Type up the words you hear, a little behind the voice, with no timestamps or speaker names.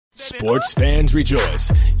Sports fans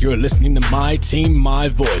rejoice. You're listening to My Team, My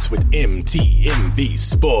Voice with MTMV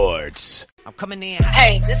Sports. I'm coming in.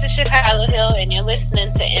 Hey, this is Chicago Hill, and you're listening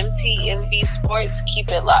to MTMV Sports.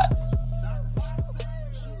 Keep it locked.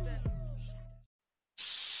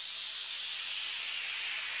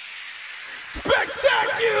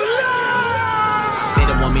 They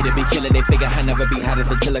don't want me to be killing, they figure I never be hot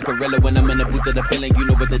as a killer gorilla. When I'm in the booth of the feeling, you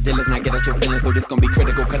know what the deal is. Now get out your feelings, so this gon' be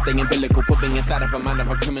critical. Cut the umbilical, put me inside of a mind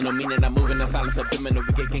of a criminal. Meaning I'm moving in silence subliminal.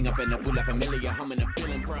 We get king up in the pool like familiar, humming a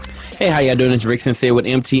feeling, bro. Hey, how y'all doing? It's Rick Sincere with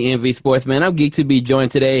MTMV Sports, man. I'm geeked to be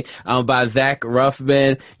joined today by Zach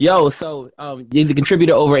Ruffman. Yo, so he's a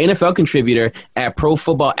contributor over, NFL contributor at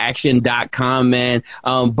ProFootballAction.com, man.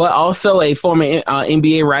 But also a former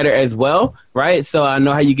NBA writer as well, right? So I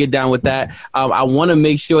know how you get down with that. I want to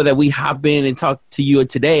make sure that we hop in and talk to you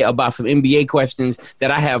today about some NBA questions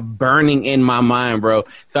that I have burning in my mind, bro.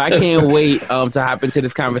 So I can't wait to hop into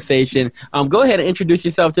this conversation. Go ahead and introduce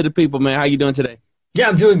yourself to the people, man. How you doing today? Yeah,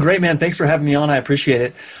 I'm doing great, man. Thanks for having me on. I appreciate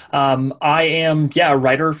it. I am, a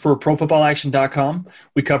writer for ProFootballAction.com.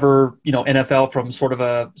 We cover, NFL from sort of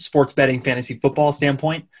a sports betting fantasy football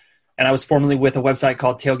standpoint. And I was formerly with a website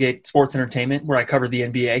called Tailgate Sports Entertainment, where I covered the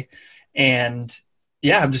NBA. And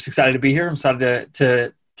yeah, I'm just excited to be here. I'm excited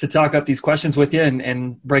to talk up these questions with you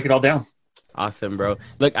and break it all down. Awesome, bro.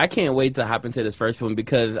 Look, I can't wait to hop into this first one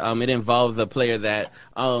because it involves a player that,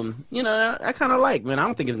 I kind of like, man. I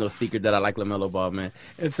don't think it's no secret that I like LaMelo Ball, man.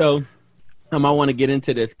 And so I want to get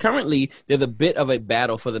into this. Currently, there's a bit of a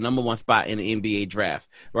battle for the number one spot in the NBA draft,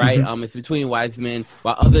 right? Mm-hmm. It's between Wiseman,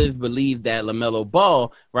 while others believe that LaMelo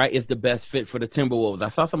Ball, right, is the best fit for the Timberwolves. I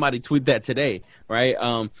saw somebody tweet that today, right?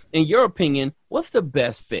 In your opinion, what's the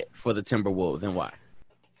best fit for the Timberwolves and why?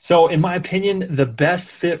 So, in my opinion, the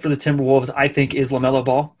best fit for the Timberwolves, I think, is LaMelo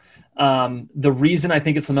Ball. The reason I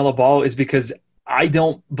think it's LaMelo Ball is because I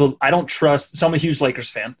don't trust. So I'm a huge Lakers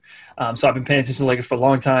fan. So I've been paying attention to the Lakers for a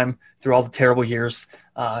long time, through all the terrible years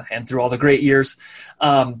and through all the great years.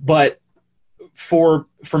 But for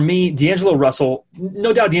me, D'Angelo Russell,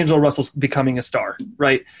 no doubt D'Angelo Russell's becoming a star,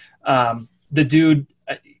 right? The dude,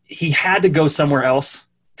 he had to go somewhere else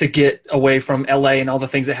to get away from LA and all the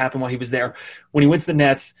things that happened while he was there. When he went to the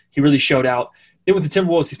Nets, he really showed out. Then with the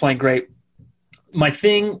Timberwolves, he's playing great. My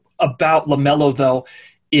thing about LaMelo, though,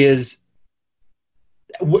 is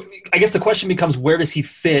I guess the question becomes, where does he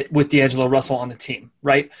fit with D'Angelo Russell on the team,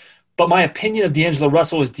 right? But my opinion of D'Angelo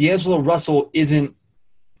Russell is D'Angelo Russell isn't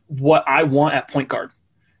what I want at point guard.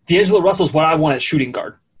 D'Angelo Russell is what I want at shooting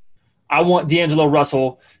guard. I want D'Angelo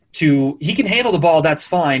Russell he can handle the ball, that's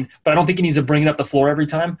fine, but I don't think he needs to bring it up the floor every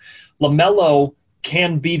time. LaMelo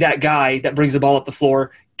can be that guy that brings the ball up the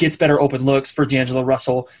floor, gets better open looks for D'Angelo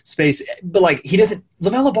Russell space. But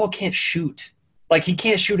LaMelo Ball can't shoot. He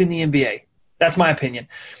can't shoot in the NBA. That's my opinion.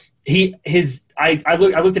 I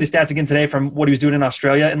looked at his stats again today from what he was doing in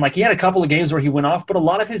Australia, and he had a couple of games where he went off, but a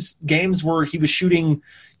lot of his games where he was shooting,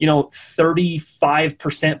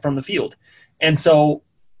 35% from the field. And so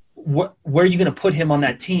where are you going to put him on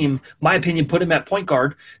that team? My opinion, put him at point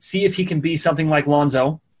guard, see if he can be something like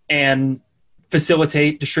Lonzo and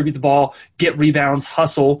facilitate, distribute the ball, get rebounds,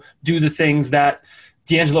 hustle, do the things that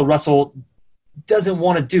D'Angelo Russell doesn't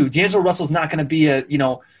want to do. D'Angelo Russell's not going to be a,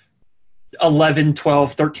 11,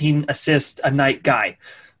 12, 13 assists a night guy.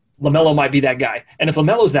 LaMelo might be that guy. And if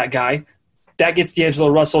LaMelo's that guy, that gets D'Angelo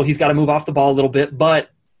Russell. He's got to move off the ball a little bit,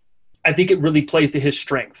 but I think it really plays to his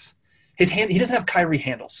strengths. He doesn't have Kyrie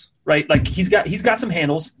handles, right? He's got some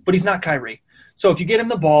handles, but he's not Kyrie. So if you get him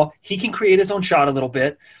the ball, he can create his own shot a little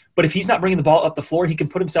bit, but if he's not bringing the ball up the floor, he can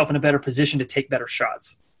put himself in a better position to take better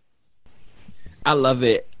shots. I love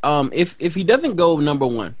it. If he doesn't go number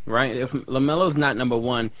one, right? If LaMelo's not number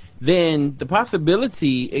one, then the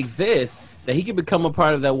possibility exists that he could become a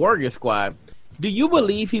part of that Warrior squad. Do you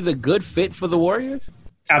believe he's a good fit for the Warriors?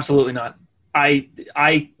 Absolutely not. I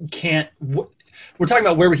can't. We're talking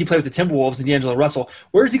about where would he play with the Timberwolves and D'Angelo Russell.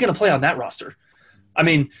 Where is he going to play on that roster? I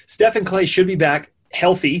mean, Steph and Klay should be back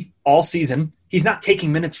healthy all season. He's not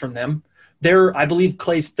taking minutes from them. I believe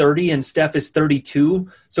Klay's 30 and Steph is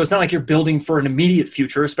 32. So it's not like you're building for an immediate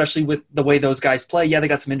future, especially with the way those guys play. Yeah, they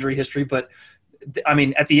got some injury history, but I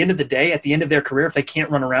mean, at the end of the day, at the end of their career, if they can't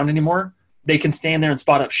run around anymore, they can stand there and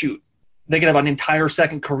spot up shoot. They could have an entire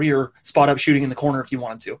second career spot up shooting in the corner if you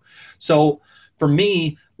wanted to. So for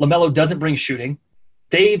me, LaMelo doesn't bring shooting.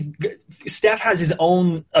 Steph has his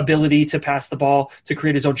own ability to pass the ball, to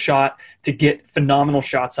create his own shot, to get phenomenal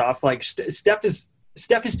shots off.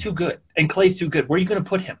 Steph is too good, and Klay's too good. Where are you going to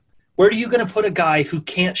put him? Where are you going to put a guy who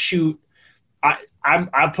can't shoot? If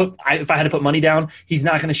I had to put money down, he's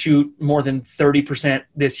not going to shoot more than 30%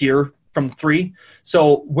 this year from 3.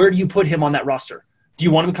 So where do you put him on that roster? Do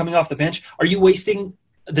you want him coming off the bench? Are you wasting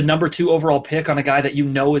the number 2 overall pick on a guy that you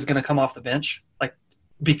know is going to come off the bench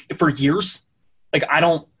for years?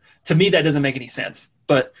 To me, that doesn't make any sense.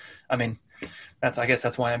 But I mean, I guess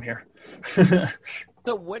that's why I'm here.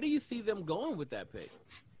 So where do you see them going with that pick?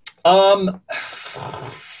 I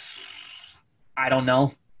don't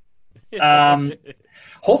know.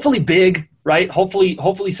 Hopefully big, right?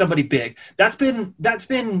 Hopefully somebody big. That's been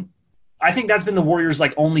I think that's been the Warriors'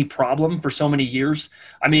 only problem for so many years.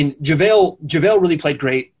 I mean, JaVale really played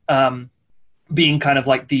great, being kind of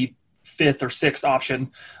the 5th or 6th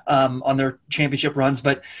option on their championship runs,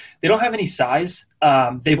 but they don't have any size.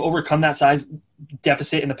 They've overcome that size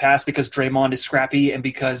deficit in the past because Draymond is scrappy and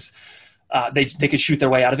because they could shoot their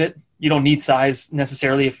way out of it. You don't need size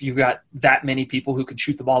necessarily if you've got that many people who can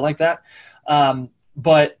shoot the ball like that.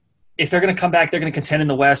 But if they're going to come back, they're going to contend in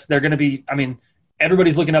the West. They're going to be,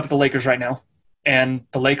 everybody's looking up at the Lakers right now, and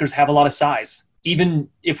the Lakers have a lot of size. Even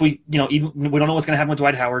if we don't know what's going to happen with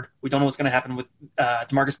Dwight Howard. We don't know what's going to happen with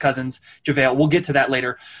DeMarcus Cousins, JaVale. We'll get to that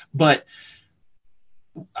later. But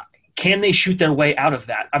can they shoot their way out of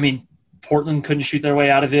that? Portland couldn't shoot their way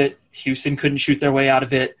out of it. Houston couldn't shoot their way out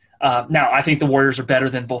of it. Now, I think the Warriors are better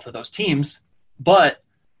than both of those teams. But,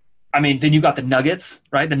 then you got the Nuggets,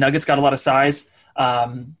 right? The Nuggets got a lot of size.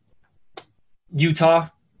 Utah's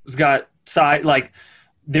got size.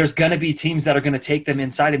 There's going to be teams that are going to take them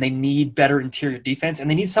inside, and they need better interior defense, and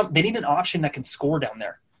they need an option that can score down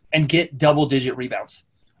there and get double-digit rebounds.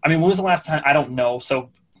 When was the last time? I don't know,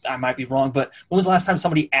 so I might be wrong, but when was the last time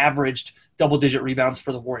somebody averaged double-digit rebounds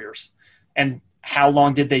for the Warriors? And how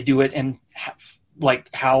long did they do it, and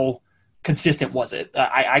how consistent was it?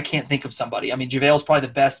 I can't think of somebody. JaVale's probably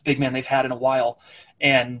the best big man they've had in a while,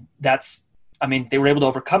 and they were able to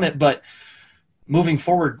overcome it, but moving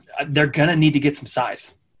forward, they're going to need to get some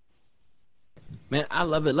size. Man, I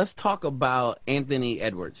love it. Let's talk about Anthony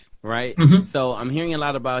Edwards, right? Mm-hmm. So I'm hearing a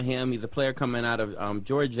lot about him. He's a player coming out of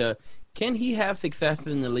Georgia. Can he have success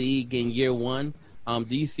in the league in year 1?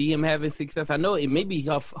 Do you see him having success? I know it may be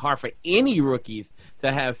hard for any rookies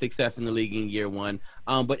to have success in the league in year 1,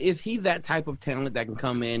 but is he that type of talent that can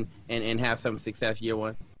come in and have some success year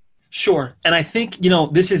 1? Sure. And I think,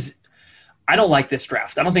 I don't like this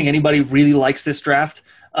draft. I don't think anybody really likes this draft,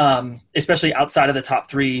 especially outside of the top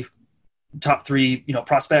three,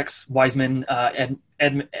 prospects, Wiseman,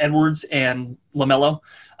 Edwards, and LaMelo.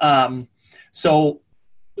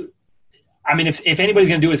 If anybody's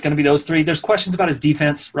going to do it, it's going to be those 3. There's questions about his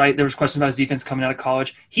defense, right? There was questions about his defense coming out of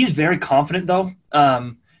college. He's very confident, though.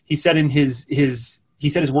 He said in his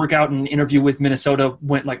workout and interview with Minnesota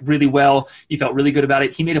went really well. He felt really good about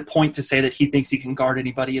it. He made a point to say that he thinks he can guard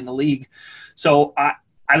anybody in the league. So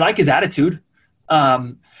I like his attitude.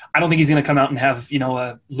 I don't think he's going to come out and have,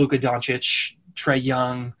 a Luka Doncic, Trae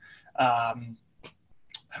Young,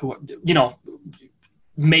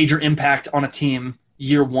 major impact on a team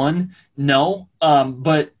year 1. No.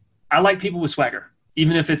 But I like people with swagger,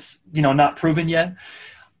 even if it's, not proven yet.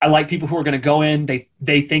 I like people who are going to go in.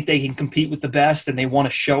 They think they can compete with the best, and they want to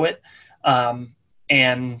show it.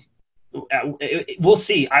 And we'll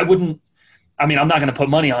see. I'm not going to put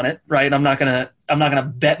money on it, right? I'm not going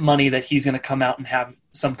to bet money that he's going to come out and have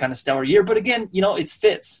some kind of stellar year. But again, it's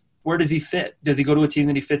fits. Where does he fit? Does he go to a team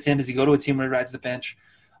that he fits in? Does he go to a team where he rides the bench?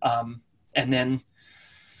 And then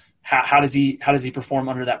how does he perform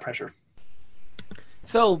under that pressure?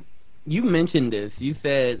 So you mentioned this. You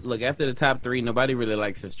said, look, after the top 3, nobody really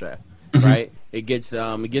likes this draft, Mm-hmm. right? It gets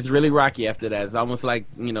really rocky after that. It's almost like,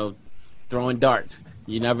 throwing darts.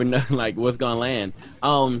 You never know what's going to land.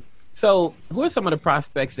 So who are some of the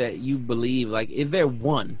prospects that you believe, is there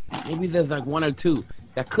one? Maybe there's 1 or 2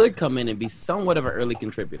 that could come in and be somewhat of an early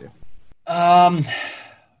contributor. I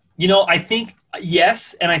think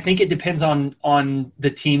yes, and I think it depends on the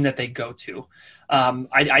team that they go to.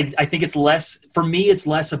 I think it's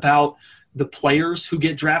less about the players who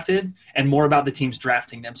get drafted and more about the teams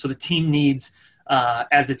drafting them. So the team needs,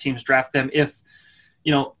 as the teams draft them, if,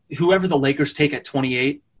 whoever the Lakers take at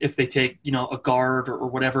 28, if they take, a guard or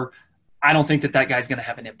whatever, I don't think that guy's going to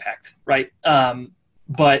have an impact, right?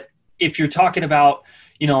 But if you're talking about,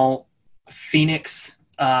 Phoenix,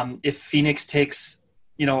 if Phoenix takes,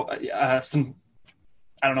 a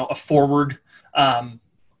forward,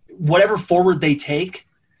 whatever forward they take,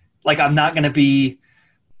 I'm not going to be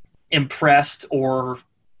impressed or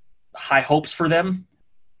high hopes for them.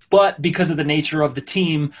 But because of the nature of the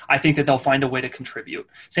team, I think that they'll find a way to contribute.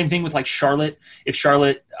 Same thing with Charlotte. If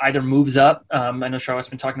Charlotte either moves up, I know Charlotte's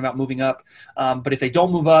been talking about moving up, but if they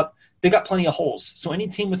don't move up, they got plenty of holes. So any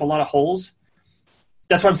team with a lot of holes,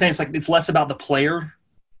 that's what I'm saying. It's less about the player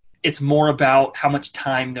it's more about how much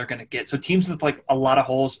time they're going to get. So teams with like a lot of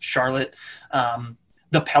holes, Charlotte,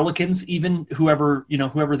 the Pelicans, even whoever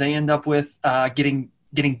they end up with, getting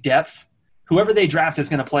depth, whoever they draft is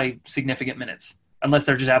going to play significant minutes unless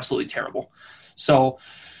they're just absolutely terrible. So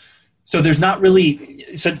there's not really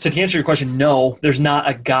 – so to answer your question, no, there's not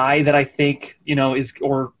a guy that I think, is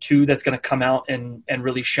or two that's going to come out and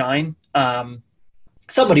really shine.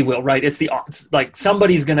 Somebody will, right? It's like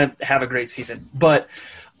somebody's going to have a great season. But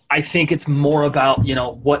I think it's more about,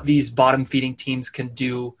 what these bottom-feeding teams can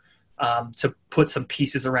do to put some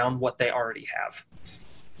pieces around what they already have.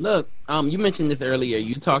 Look, you mentioned this earlier.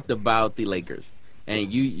 You talked about the Lakers,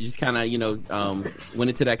 and you just kind of, went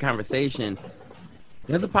into that conversation.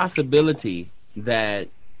 There's a possibility that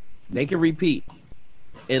they can repeat,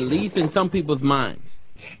 at least in some people's minds.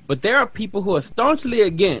 But there are people who are staunchly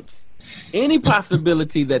against any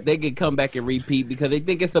possibility that they could come back and repeat because they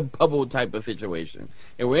think it's a bubble type of situation.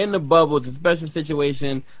 And we're in the bubble. It's a special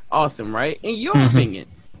situation. Awesome, right? In your opinion,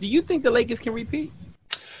 do you think the Lakers can repeat?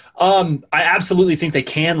 I absolutely think they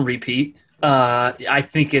can repeat. I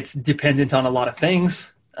think it's dependent on a lot of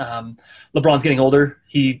things. LeBron's getting older.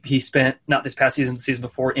 He spent, not this past season, the season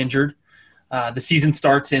before, injured. The season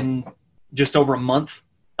starts in just over a month.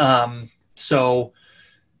 So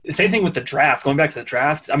same thing with the draft. Going back to the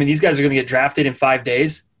draft, I mean, these guys are going to get drafted in 5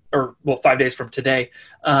 days, 5 days from today.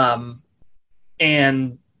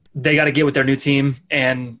 And they got to get with their new team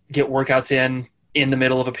and get workouts in the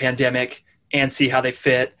middle of a pandemic and see how they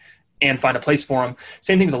fit and find a place for them.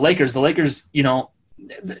 Same thing with the Lakers. The Lakers,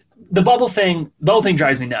 the bubble thing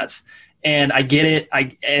drives me nuts. And I get it.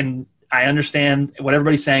 I understand what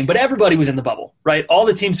everybody's saying, but everybody was in the bubble, right? All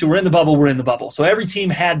the teams who were in the bubble were in the bubble. So every team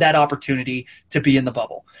had that opportunity to be in the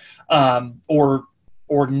bubble, or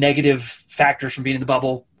negative factors from being in the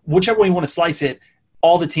bubble. Whichever way you want to slice it,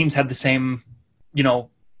 all the teams had the same,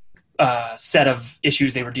 set of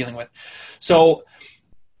issues they were dealing with. So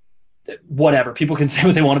whatever, people can say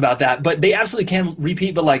what they want about that, but they absolutely can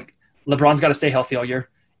repeat. But like, LeBron's got to stay healthy all year.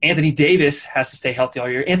 Anthony Davis has to stay healthy all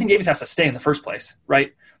year. Anthony Davis has to stay in the first place,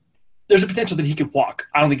 right? There's a potential that he could walk.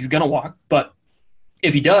 I don't think he's going to walk, but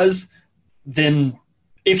if he does, then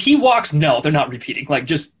if he walks, no, they're not repeating, like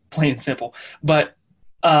just plain and simple. But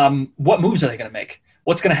what moves are they going to make?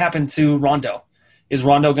 What's going to happen to Rondo? Is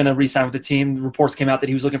Rondo going to re-sign with the team? Reports came out that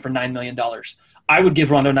he was looking for $9 million. I would give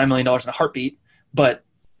Rondo $9 million in a heartbeat, but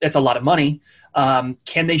that's a lot of money.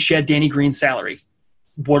 Can they shed Danny Green's salary?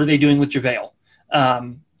 What are they doing with JaVale?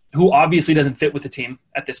 Who obviously doesn't fit with the team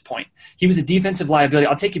at this point. He was a defensive liability.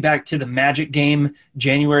 I'll take you back to the Magic game,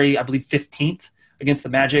 January, I believe, 15th against the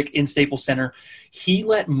Magic in Staples Center. He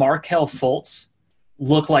let Markelle Fultz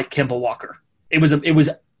look like Kemba Walker. It was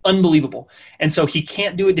unbelievable. And so he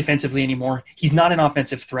can't do it defensively anymore. He's not an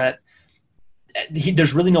offensive threat.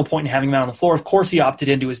 There's really no point in having him out on the floor. Of course, he opted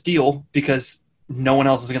into his deal because no one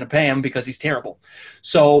else is going to pay him because he's terrible.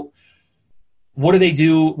 So what do they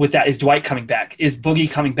do with that? Is Dwight coming back? Is Boogie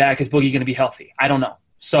coming back? Is Boogie going to be healthy? I don't know.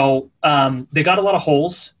 So they got a lot of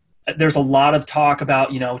holes. There's a lot of talk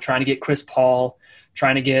about, trying to get Chris Paul,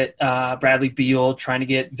 trying to get Bradley Beal, trying to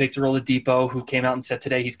get Victor Oladipo, who came out and said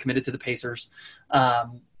today he's committed to the Pacers.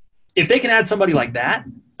 If they can add somebody like that,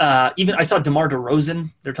 even I saw DeMar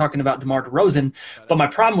DeRozan. They're talking about DeMar DeRozan. But my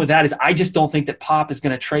problem with that is I just don't think that Pop is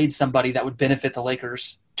going to trade somebody that would benefit the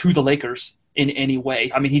Lakers to the Lakers in any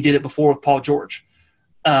way. I mean, he did it before with Paul George.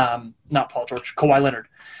 Not Paul George, Kawhi Leonard.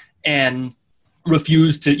 And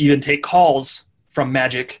refused to even take calls from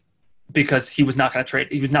Magic because he was not going to trade.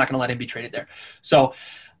 He was not going to let him be traded there. So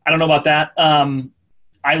I don't know about that. I'm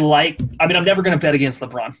never going to bet against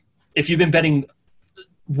LeBron. If you've been betting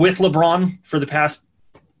with LeBron for the past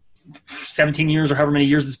 17 years or however many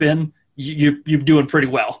years it's been, you're doing pretty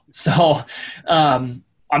well. So I'm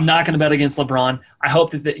not going to bet against LeBron. I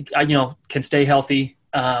hope that they, can stay healthy.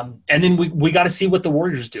 And then we got to see what the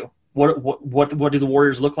Warriors do. What do the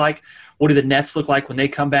Warriors look like? What do the Nets look like when they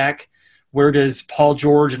come back? Where does Paul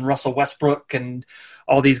George and Russell Westbrook and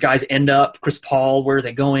all these guys end up? Chris Paul, where are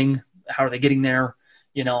they going? How are they getting there?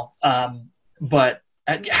 But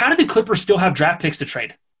how do the Clippers still have draft picks to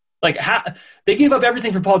trade? Like, they gave up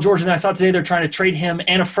everything for Paul George, and I saw today they're trying to trade him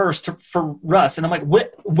and a first for Russ. And I'm like,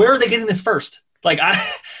 where are they getting this first?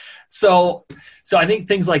 So I think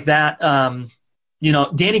things like that.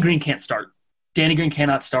 Danny Green can't start. Danny Green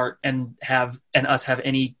cannot start and us have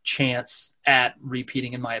any chance at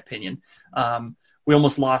repeating, in my opinion. We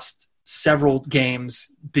almost lost several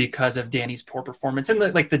games because of Danny's poor performance, and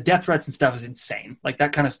the death threats and stuff is insane. Like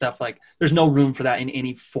that kind of stuff, there's no room for that in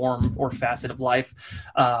any form or facet of life.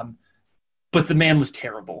 But the man was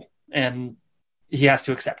terrible, and he has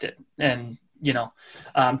to accept it. And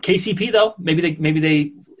KCP though, maybe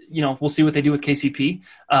they, we'll see what they do with KCP.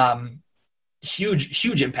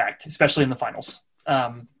 Huge impact, especially in the finals.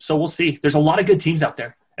 So we'll see. There's a lot of good teams out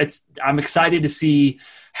there. I'm excited to see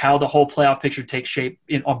how the whole playoff picture takes shape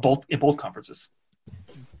in both conferences.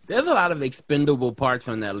 There's a lot of expendable parts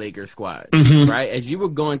on that Lakers squad, right? As you were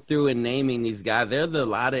going through and naming these guys, there's a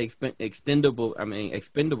lot of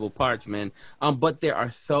expendable parts, man. But there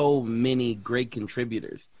are so many great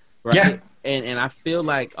contributors, right? Yeah. And I feel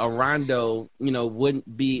like a Rondo,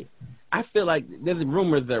 wouldn't be. I feel like there's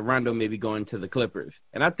rumors that Rondo may be going to the Clippers,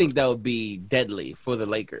 and I think that would be deadly for the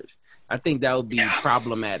Lakers. I think that would be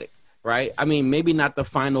problematic, right? I mean, maybe not the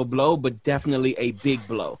final blow, but definitely a big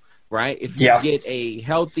blow. Right, if you get a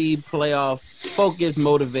healthy playoff, focused,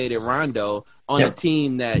 motivated Rondo on a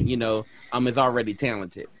team that is already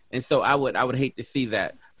talented, and so I would hate to see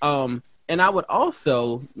that. And I would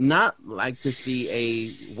also not like to see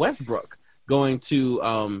a Westbrook going to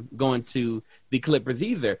the Clippers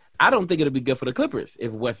either. I don't think it'll be good for the Clippers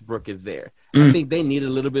if Westbrook is there. I think they need a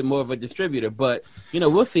little bit more of a distributor, but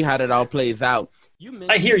we'll see how that all plays out.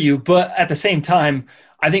 I hear you, but at the same time,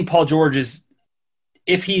 I think Paul George is.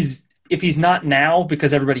 If he's not now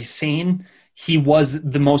because everybody's seen, he was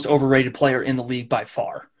the most overrated player in the league by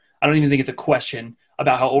far. I don't even think it's a question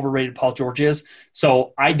about how overrated Paul George is.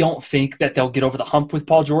 So I don't think that they'll get over the hump with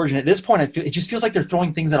Paul George. And at this point, it just feels like they're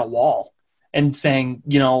throwing things at a wall and saying,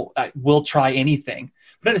 we'll try anything.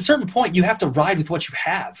 But at a certain point, you have to ride with what you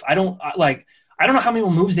have. I don't know how many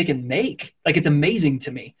more moves they can make. Like, it's amazing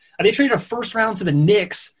to me. They traded a first round to the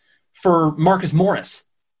Knicks for Marcus Morris.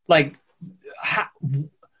 Like,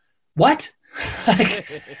 what?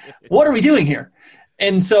 What are we doing here?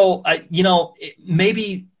 And so,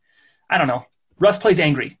 maybe, I don't know. Russ plays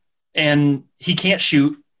angry, and he can't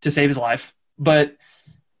shoot to save his life. But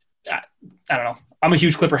I don't know. I'm a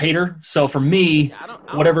huge Clipper hater, so for me,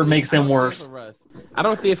 whatever makes them worse. I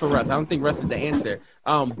don't see it for Russ. I don't think Russ is the answer.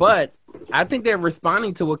 But I think they're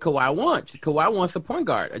responding to what Kawhi wants. Kawhi wants a point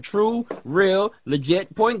guard, a true, real,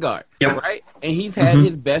 legit point guard, right? And he's had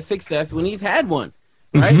his best success when he's had one,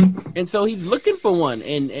 right? And so he's looking for one.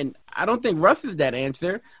 And I don't think Russ is that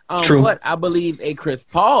answer. But I believe a Chris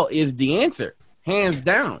Paul is the answer, hands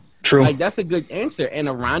down. True. Like, that's a good answer. And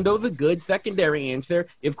a Rondo's a good secondary answer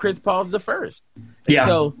if Chris Paul's the first. Yeah.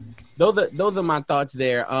 So those are my thoughts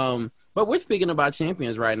there. But we're speaking about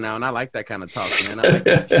champions right now, and I like that kind of talk, man. I like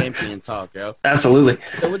this champion talk, yo. Absolutely.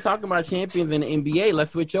 So we're talking about champions in the NBA.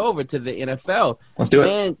 Let's switch over to the NFL. Let's do it.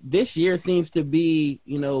 And this year seems to be,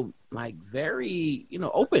 very,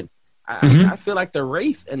 open. I feel like the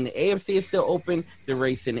race in the AFC is still open. The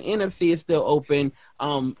race in the NFC is still open.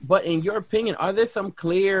 But in your opinion, are there some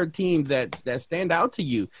clear teams that stand out to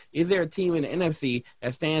you? Is there a team in the NFC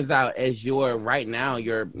that stands out as your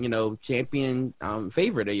champion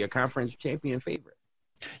favorite or your conference champion favorite?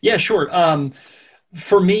 Yeah, sure.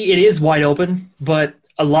 For me, it is wide open, but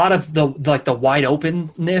a lot of the wide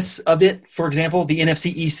openness of it, for example, the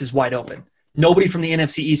NFC East is wide open. Nobody from the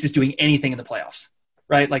NFC East is doing anything in the playoffs.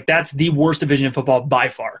 Right? Like, that's the worst division in football by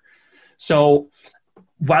far. So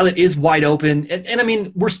while it is wide open, and I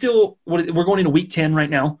mean, we're going into week 10 right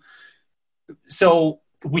now. So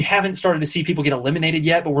we haven't started to see people get eliminated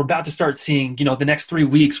yet, but we're about to start seeing, the next 3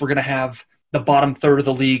 weeks, we're going to have the bottom third of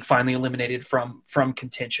the league finally eliminated from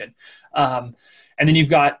contention. And then you've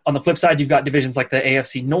got, on the flip side, you've got divisions like the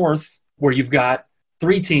AFC North, where you've got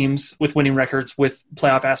 3 teams with winning records with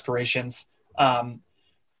playoff aspirations.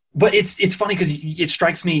 But it's funny because it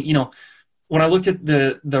strikes me, when I looked at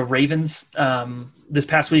the Ravens this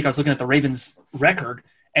past week, I was looking at the Ravens record,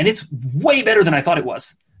 and it's way better than I thought it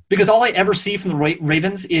was, because all I ever see from the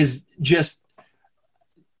Ravens is just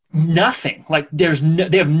nothing. Like, they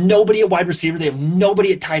have nobody at wide receiver, they have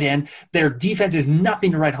nobody at tight end, their defense is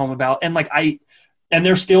nothing to write home about, and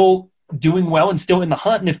they're still doing well and still in the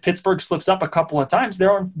hunt. And if Pittsburgh slips up a couple of times,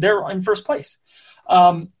 they're in first place.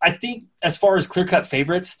 I think as far as clear-cut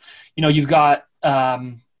favorites, you've got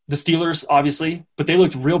the Steelers, obviously, but they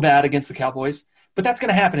looked real bad against the Cowboys. But that's going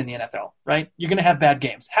to happen in the NFL, right? You're going to have bad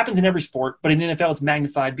games. Happens in every sport, but in the NFL it's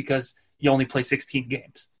magnified because you only play 16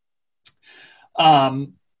 games.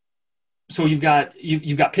 So you've got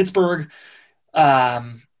Pittsburgh,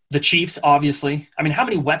 the Chiefs, obviously. I mean, how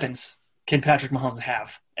many weapons can Patrick Mahomes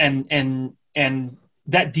have? And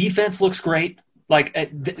that defense looks great. Like,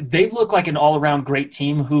 they look like an all-around great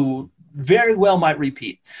team who very well might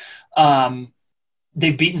repeat.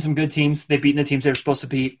 They've beaten some good teams. They've beaten the teams they were supposed to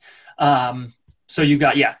beat. So you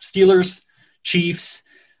got, Steelers, Chiefs.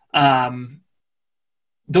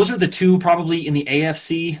 Those are the two probably in the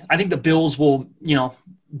AFC. I think the Bills will,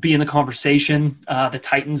 be in the conversation. The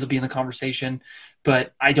Titans will be in the conversation,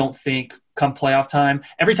 but I don't think come playoff time.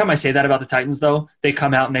 Every time I say that about the Titans, though, they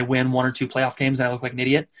come out and they win 1 or 2 playoff games, and I look like an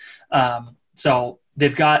idiot. So they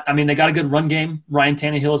got a good run game. Ryan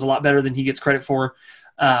Tannehill is a lot better than he gets credit for.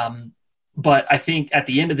 But I think at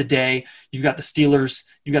the end of the day, you've got the Steelers,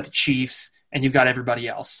 you've got the Chiefs, and you've got everybody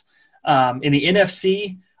else. In the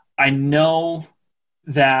NFC, I know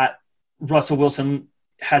that Russell Wilson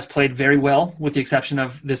has played very well, with the exception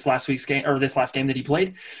of this last game that he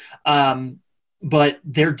played. But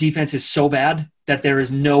their defense is so bad that there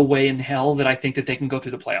is no way in hell that I think that they can go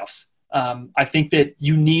through the playoffs. I think that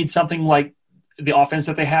you need something like the offense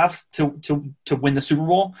that they have to win the Super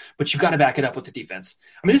Bowl, but you've got to back it up with the defense.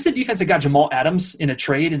 I mean, this is a defense that got Jamal Adams in a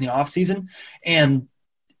trade in the offseason and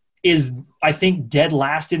is, I think, dead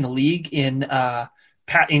last in the league in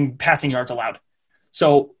passing yards allowed.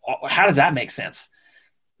 So how does that make sense?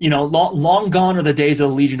 Long gone are the days of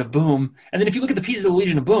the Legion of Boom. And then if you look at the pieces of the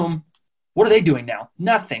Legion of Boom, what are they doing now?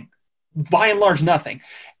 Nothing. By and large, nothing.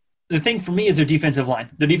 The thing for me is their defensive line.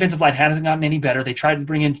 Their defensive line hasn't gotten any better. They tried to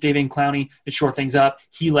bring in David Clowney to shore things up.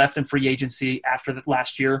 He left in free agency after the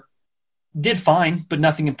last year. Did fine, but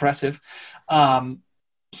nothing impressive.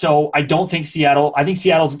 So I don't think Seattle – I think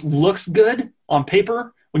Seattle looks good on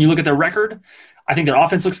paper when you look at their record. I think their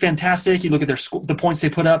offense looks fantastic. You look at the points they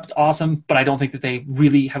put up, it's awesome, but I don't think that they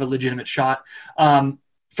really have a legitimate shot.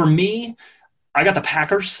 For me, I got the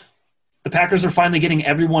Packers. The Packers are finally getting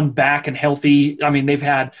everyone back and healthy. I mean, they've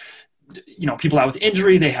had people out with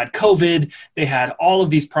injury. They had COVID. They had all of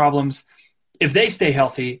these problems. If they stay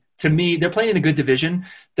healthy, to me, they're playing in a good division.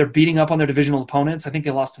 They're beating up on their divisional opponents. I think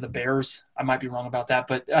they lost to the Bears. I might be wrong about that,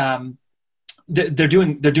 but they're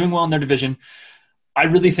doing well in their division. I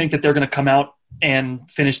really think that they're going to come out and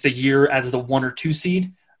finish the year as the 1 or 2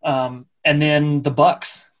 seed. And then the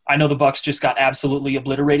Bucs. I know the Bucs just got absolutely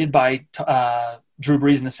obliterated by Drew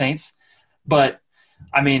Brees and the Saints. But,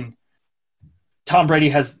 I mean, Tom Brady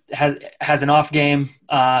has an off game.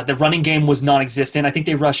 The running game was non-existent. I think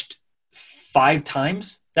they rushed 4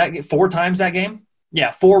 times that game.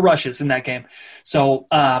 Yeah, 4 rushes in that game. So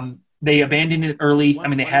they abandoned it early. I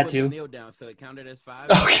mean, they had to. Kneel down, so it counted as 5.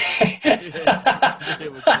 Okay.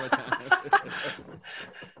 It was 4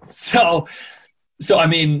 times. So I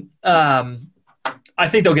mean, I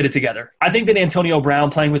think they'll get it together. I think that Antonio Brown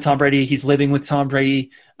playing with Tom Brady, he's living with Tom Brady.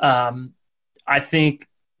 I think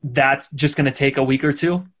that's just going to take a week or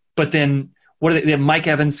 2. But then what are they have Mike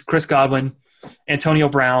Evans, Chris Godwin, Antonio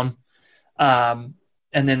Brown, and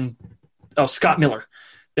then Scott Miller,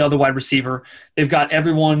 the other wide receiver. They've got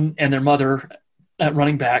everyone and their mother at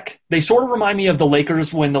running back. They sort of remind me of the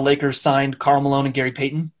Lakers when the Lakers signed Karl Malone and Gary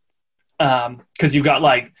Payton, because you've got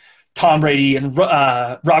like Tom Brady and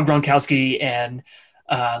Rob Gronkowski and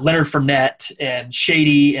Leonard Fournette and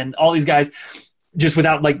Shady and all these guys. Just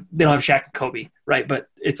without, like, they don't have Shaq and Kobe, right? But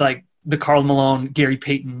it's like the Karl Malone, Gary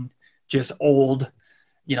Payton, just old,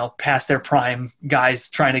 past their prime guys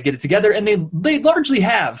trying to get it together. And they largely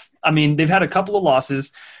have. I mean, they've had a couple of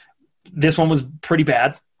losses. This one was pretty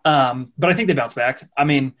bad. But I think they bounce back. I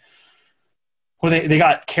mean, they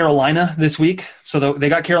got Carolina this week. So they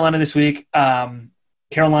got Carolina this week.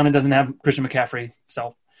 Carolina doesn't have Christian McCaffrey.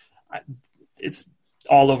 So it's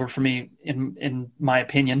all over for me in my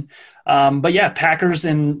opinion. But yeah, Packers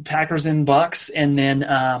and Bucks, and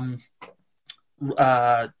then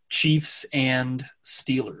Chiefs and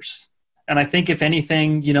Steelers. And I think if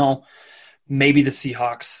anything, maybe the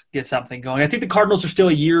Seahawks get something going. I think the Cardinals are still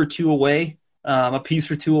a year or 2 away, a piece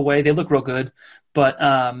or 2 away. They look real good, but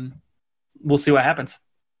we'll see what happens.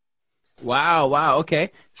 Wow.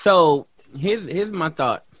 Okay. So here's my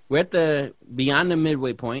thought. We're beyond the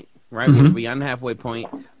midway point. Right, Mm-hmm. we're beyond the halfway point.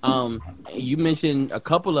 You mentioned a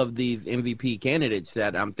couple of these MVP candidates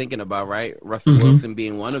that I'm thinking about, right? Russell Mm-hmm. Wilson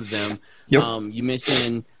being one of them. Yep. You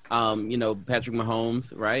mentioned, Patrick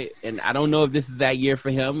Mahomes, right? And I don't know if this is that year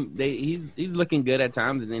for him. He's looking good at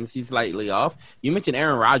times, and then he's slightly off. You mentioned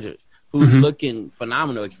Aaron Rodgers, who's Mm-hmm. looking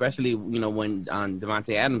phenomenal, especially when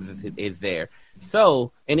Devontae Adams is there.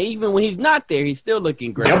 So, and even when he's not there, he's still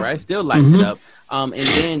looking great, Yep. right? Still lighting Mm-hmm. it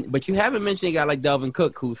up. But you haven't mentioned a guy like Dalvin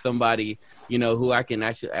Cook, who's somebody, who I can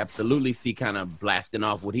actually absolutely see kind of blasting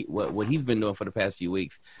off what he's been doing for the past few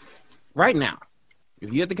weeks. Right now,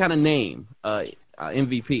 if you had to kind of name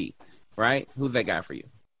MVP, right? Who's that guy for you?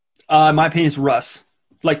 In my opinion, it's Russ.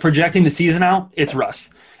 Like, projecting the season out, it's Russ.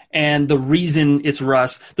 And the reason it's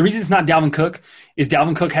Russ, the reason it's not Dalvin Cook, is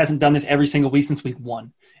Dalvin Cook hasn't done this every single week since week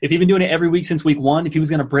 1. If he'd been doing it every week since week 1, if he was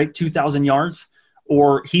going to break 2,000 yards,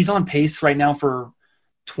 or he's on pace right now for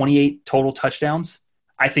 28 total touchdowns,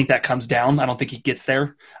 I think that comes down. I don't think he gets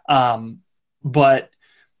there. But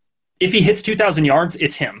if he hits 2,000 yards,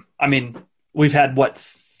 it's him. I mean, we've had,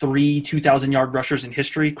 3 2,000-yard rushers in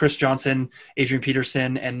history: Chris Johnson, Adrian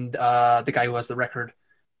Peterson, and the guy who has the record.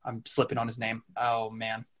 I'm slipping on his name. Oh,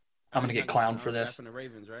 man. I'm going to get clowned for this. From the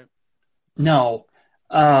Ravens, right? No.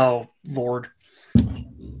 Oh, Lord.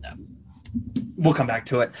 We'll come back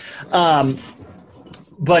to it.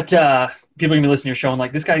 But people are going to be listening to your show and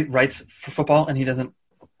like, this guy writes for football and he doesn't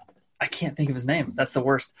 – I can't think of his name. That's the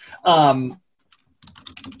worst. So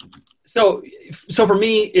for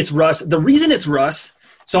me, it's Russ. The reason it's Russ –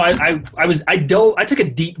 so I took a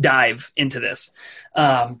deep dive into this,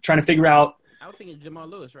 trying to figure out. I was thinking Jamal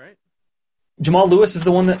Lewis, right? Jamal Lewis is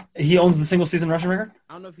the one that he owns the single season rushing record.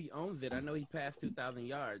 I don't know if he owns it. I know he passed 2,000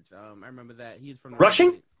 yards. I remember that he's from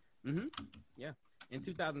rushing. Mm-hmm. Yeah, in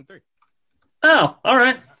 2003. Oh, all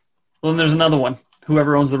right. Well, then there's another one.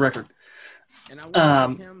 Whoever owns the record. And I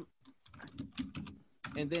went with him.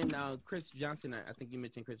 And then Chris Johnson. I think you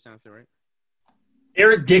mentioned Chris Johnson, right?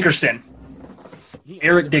 Eric Dickerson.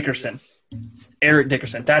 Eric Dickerson.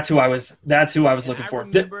 That's who I was looking for.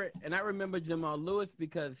 I remember Jamal Lewis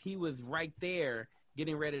because he was right there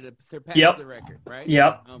getting ready to surpass the record, right?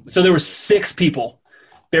 Yep. So there were 6 people.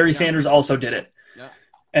 Barry Sanders also did it. Yep.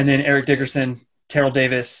 And then Eric Dickerson, Terrell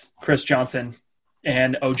Davis, Chris Johnson,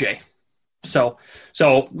 and OJ. So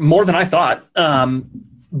more than I thought.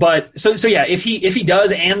 But so yeah, if he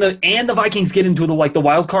does and the Vikings get into the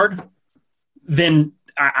wild card, then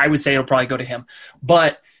I would say it'll probably go to him.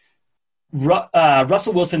 But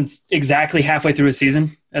Russell Wilson's exactly halfway through his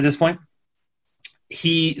season at this point.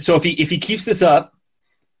 If he keeps this up,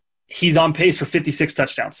 he's on pace for 56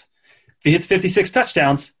 touchdowns. If he hits 56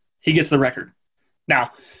 touchdowns, he gets the record.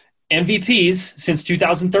 Now, MVPs since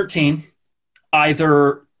 2013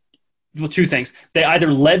 two things. They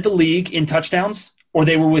either led the league in touchdowns or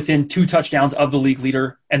they were within 2 touchdowns of the league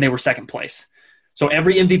leader and they were second place. So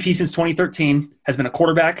every MVP since 2013 has been a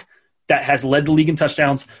quarterback that has led the league in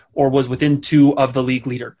touchdowns or was within 2 of the league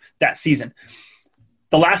leader that season.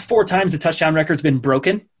 The last 4 times the touchdown record's been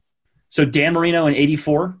broken. So Dan Marino in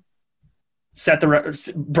 84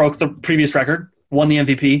 broke the previous record, won the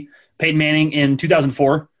MVP. Peyton Manning in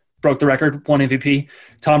 2004 broke the record, won MVP.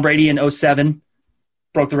 Tom Brady in 07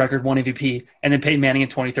 broke the record, won MVP. And then Peyton Manning in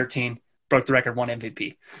 2013 broke the record, won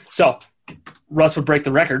MVP. So Russ would break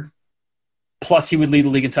the record. Plus, he would lead the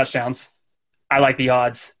league in touchdowns. I like the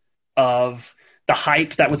odds of the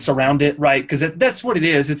hype that would surround it, right? Because that's what it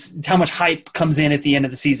is. It's how much hype comes in at the end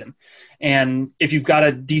of the season. And if you've got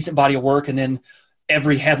a decent body of work and then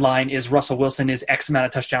every headline is Russell Wilson is X amount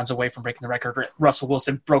of touchdowns away from breaking the record, or Russell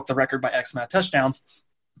Wilson broke the record by X amount of touchdowns,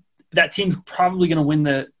 that team's probably going to win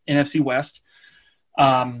the NFC West.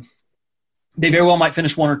 They very well might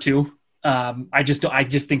finish 1 or 2. I just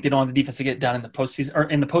think they don't have the defense to get done in the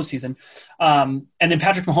postseason. And then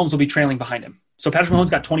Patrick Mahomes will be trailing behind him. So Patrick Mahomes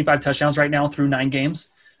got 25 touchdowns right now through 9 games.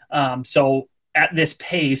 So at this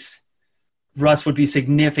pace, Russ would be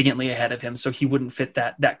significantly ahead of him. So he wouldn't fit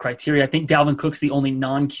that criteria. I think Dalvin Cook's the only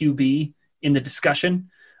non-QB in the discussion.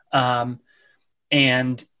 Aaron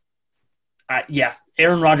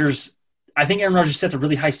Rodgers, I think Aaron Rodgers sets a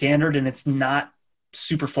really high standard and it's not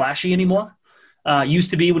super flashy anymore. Used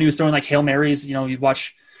to be when he was throwing like Hail Marys, you'd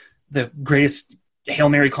watch the greatest Hail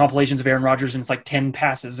Mary compilations of Aaron Rodgers and it's like 10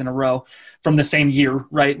 passes in a row from the same year,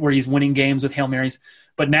 right? Where he's winning games with Hail Marys.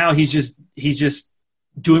 But now he's just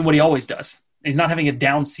doing what he always does. He's not having a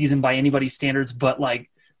down season by anybody's standards, but like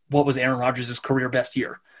what was Aaron Rodgers' career best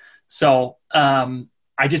year. So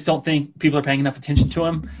I just don't think people are paying enough attention to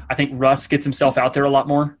him. I think Russ gets himself out there a lot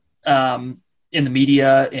more in the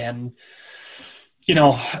media and he's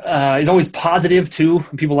always positive too.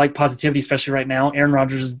 People like positivity, especially right now. Aaron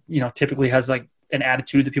Rodgers, typically has like an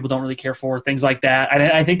attitude that people don't really care for, things like that.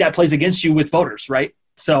 I think that plays against you with voters, right?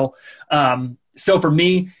 So for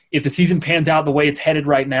me, if the season pans out the way it's headed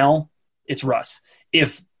right now, it's Russ.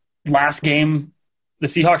 If last game the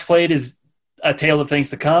Seahawks played is a tale of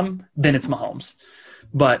things to come, then it's Mahomes.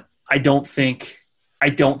 But I don't think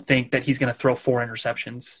that he's going to throw 4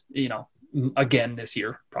 interceptions, again this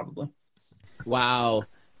year, probably. Wow.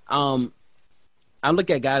 I look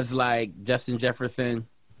at guys like Justin Jefferson,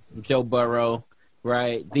 Joe Burrow,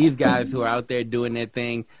 right? These guys who are out there doing their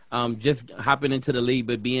thing, just hopping into the league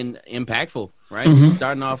but being impactful, right? Mm-hmm.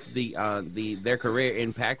 Starting off their career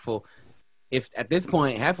impactful. If at this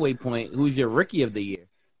point, halfway point, who's your rookie of the year?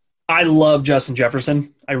 I love Justin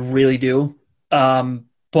Jefferson. I really do.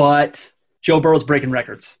 But Joe Burrow's breaking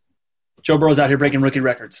records. Joe Burrow's out here breaking rookie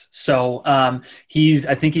records. So I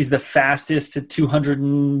think he's the fastest to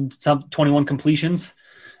 221 completions.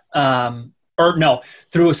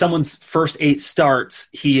 Through someone's first 8 starts,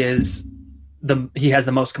 he is he has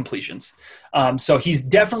the most completions. So he's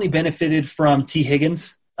definitely benefited from T.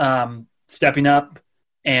 Higgins stepping up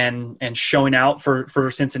and showing out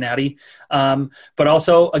for Cincinnati. But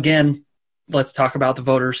also, again, let's talk about the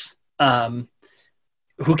voters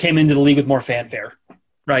who came into the league with more fanfare,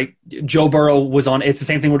 right? Joe Burrow was on. It's the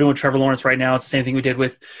same thing we're doing with Trevor Lawrence right now. It's the same thing we did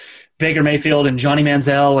with Baker Mayfield and Johnny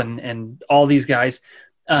Manziel and all these guys.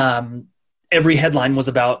 Every headline was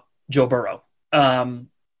about Joe Burrow.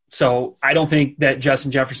 So I don't think that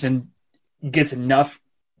Justin Jefferson gets enough.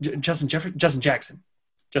 Justin Jefferson.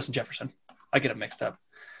 I get it mixed up.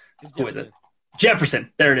 Who is it?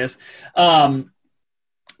 Jefferson. There it is.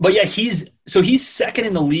 But yeah, he's second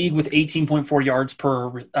in the league with 18.4 yards per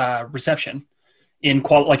reception in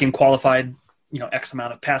qualified, X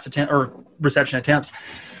amount of pass attempt or reception attempts.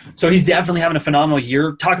 So he's definitely having a phenomenal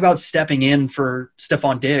year. Talk about stepping in for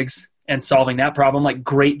Stephon Diggs and solving that problem. Like,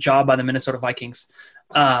 great job by the Minnesota Vikings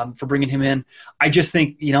for bringing him in. I just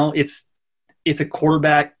think, it's a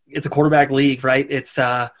quarterback league, right? It's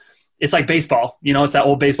like baseball, it's that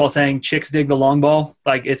old baseball saying, chicks dig the long ball.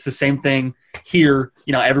 Like, it's the same thing here.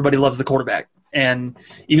 Everybody loves the quarterback. And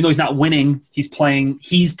even though he's not winning, he's playing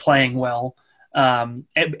well. And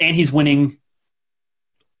he's winning.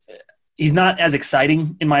 He's not as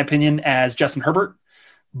exciting, in my opinion, as Justin Herbert,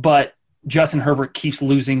 but Justin Herbert keeps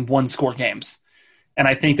losing one-score games. And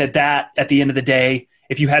I think that at the end of the day,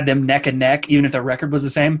 if you had them neck and neck, even if their record was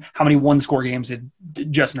the same, how many one-score games did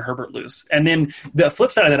Justin Herbert lose? And then the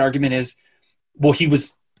flip side of that argument is, well, he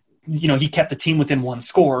was, he kept the team within one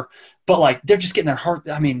score, but they're just getting their heart.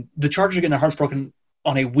 I mean, the Chargers are getting their hearts broken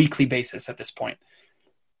on a weekly basis at this point.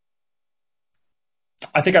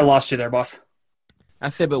 I think I lost you there, boss. I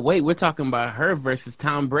said, but wait, we're talking about her versus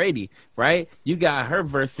Tom Brady, right? You got her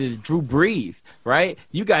versus Drew Brees, right?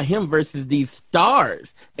 You got him versus these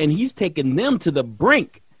stars, and he's taking them to the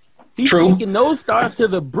brink. He's taking those stars to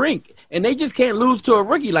the brink, and they just can't lose to a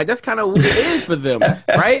rookie. That's kind of what it is for them,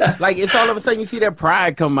 right? It's all of a sudden you see their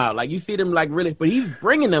pride come out. You see them really, but he's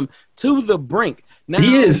bringing them to the brink. Now,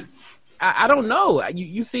 he is. I don't know.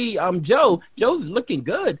 You see Joe's looking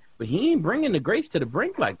good, but he ain't bringing the Grace to the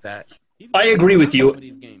brink like that. I agree with you.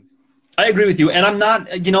 And I'm not,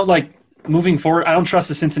 moving forward, I don't trust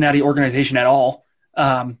the Cincinnati organization at all.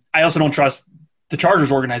 I also don't trust the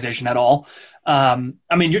Chargers organization at all.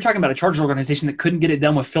 You're talking about a Chargers organization that couldn't get it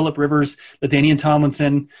done with Phillip Rivers, LaDainian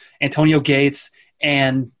Tomlinson, Antonio Gates,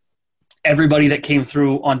 and everybody that came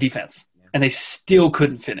through on defense. And they still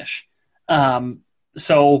couldn't finish.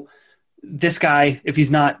 So this guy, if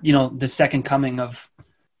he's not, the second coming of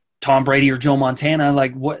Tom Brady or Joe Montana,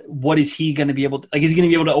 what is he going to be able to, is he going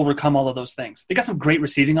to be able to overcome all of those things? They got some great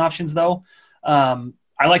receiving options though.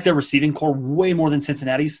 I like their receiving core way more than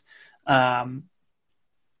Cincinnati's. Austin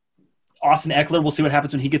Eckler, we'll see what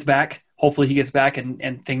happens when he gets back. Hopefully he gets back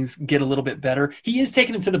and things get a little bit better. He is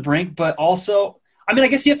taking him to the brink, but also, I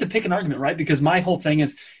guess you have to pick an argument, right? Because my whole thing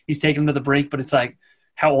is he's taking him to the brink, but it's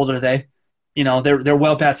how old are they? They're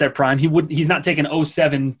well past their prime. He's not taking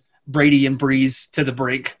 07 Brady and Breeze to the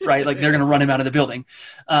brink, right? They're going to run him out of the building.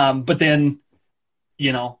 But then,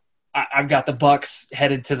 I've got the Bucks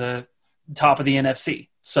headed to the top of the NFC.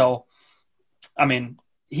 So,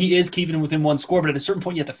 he is keeping him within one score, but at a certain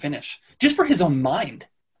point you have to finish just for his own mind,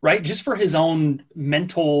 right? Just for his own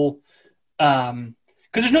mental, because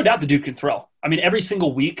there's no doubt the dude can throw. Every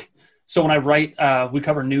single week. So when I write, we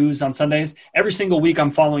cover news on Sundays, every single week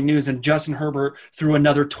I'm following news and Justin Herbert threw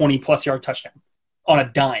another 20-plus yard touchdown on a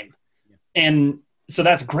dime. And so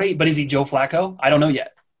that's great, but is he Joe Flacco? I don't know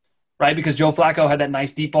yet, right? Because Joe Flacco had that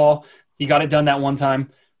nice deep ball. He got it done that one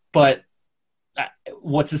time. But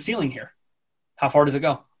what's the ceiling here? How far does it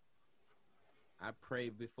go? I pray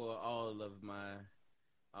before all of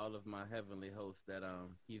my heavenly hosts that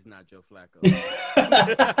he's not Joe Flacco.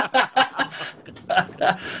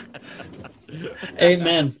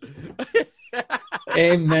 Amen.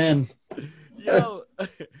 Amen. Yo,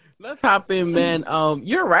 let's hop in, man.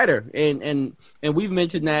 You're a writer, and we've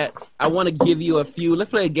mentioned that. I want to give you a few. Let's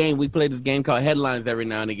play a game. We play this game called Headlines every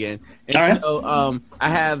now and again. And all right. So, I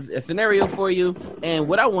have a scenario for you, and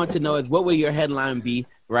what I want to know is what will your headline be,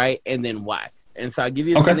 right? And then why. And so I give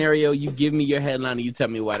you the scenario, you give me your headline, and you tell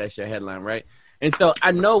me why that's your headline, right? And so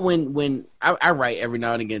I know when I write every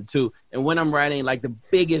now and again too, and when I'm writing, the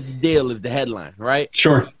biggest deal is the headline, right?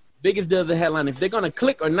 Sure. Biggest deal is the headline. If they're going to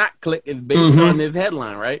click or not click is based on this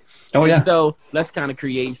headline, right? Oh, yeah. And so let's kind of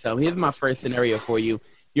create some. Here's my first scenario for you.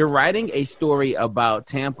 You're writing a story about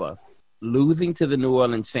Tampa losing to the New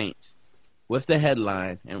Orleans Saints. What's the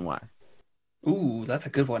headline and why? Ooh, that's a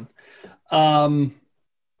good one.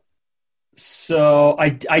 So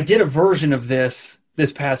I did a version of this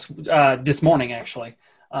this morning, actually.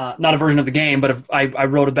 Not a version of the game, but I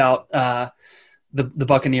wrote about the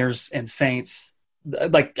Buccaneers and Saints.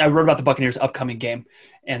 Like, I wrote about the Buccaneers' upcoming game,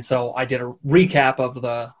 and so I did a recap of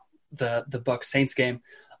the Bucs Saints game.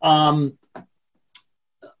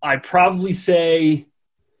 I'd probably say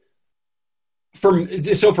for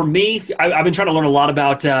me, I've been trying to learn a lot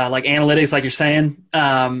about like analytics, like you're saying.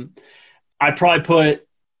 I'd probably put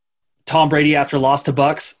Tom Brady after loss to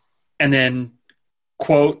Bucs, and then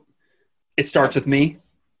quote, "It starts with me,"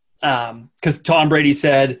 because Tom Brady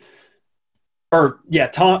said,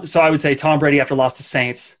 So I would say Tom Brady after loss to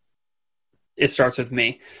Saints, "It starts with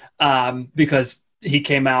me," because he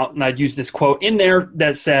came out, and I'd use this quote in there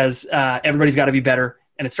that says, "Everybody's got to be better,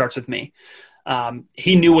 and it starts with me."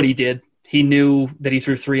 He knew what he did. He knew that he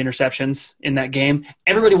threw 3 interceptions in that game.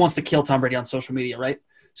 Everybody wants to kill Tom Brady on social media, right?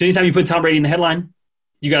 So anytime you put Tom Brady in the headline,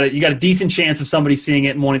 you got a decent chance of somebody seeing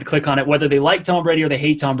it and wanting to click on it, whether they like Tom Brady or they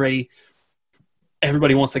hate Tom Brady.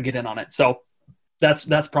 Everybody wants to get in on it. So that's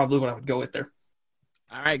probably what I would go with there.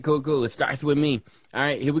 All right, cool. It starts with me. All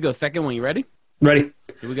right, here we go. Second one. You ready? Ready.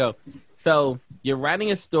 Here we go. So you're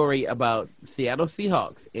writing a story about Seattle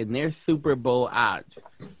Seahawks and their Super Bowl odds.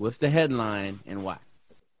 What's the headline and why?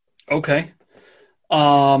 Okay.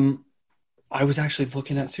 I was actually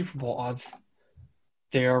looking at Super Bowl odds.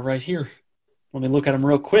 They are right here. Let me look at them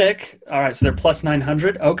real quick. All right, so they're plus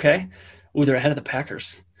 900. Okay. Ooh, they're ahead of the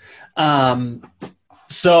Packers.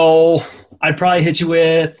 So I'd probably hit you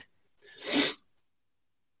with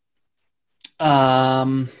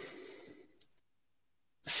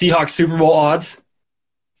Seahawks Super Bowl odds,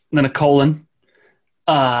 and then a colon.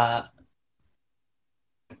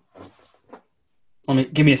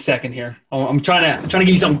 Give me a second here. I'm trying to give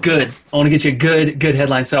you something good. I want to get you a good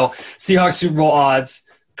headline. So Seahawks Super Bowl odds,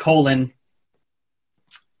 colon,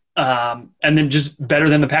 and then just better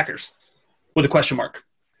than the Packers with a question mark.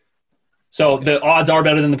 So the odds are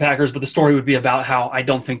better than the Packers, but the story would be about how I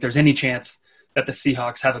don't think there's any chance that the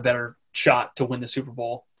Seahawks have a better shot to win the Super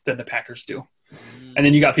Bowl than the Packers do. Mm-hmm. And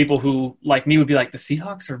then you got people who, like me, would be like, the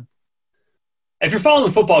Seahawks are – if you're following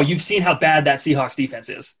football, you've seen how bad that Seahawks defense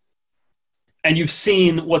is. And you've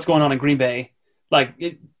seen what's going on in Green Bay. Like,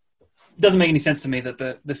 it doesn't make any sense to me that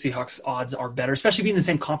the Seahawks odds are better, especially being in the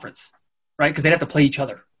same conference, right? Because they'd have to play each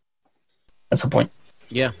other. That's the point.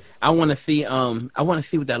 Yeah. I want to see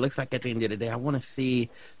what that looks like at the end of the day. I want to see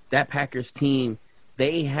that Packers team.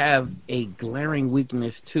 They have a glaring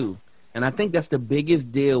weakness too. And I think that's the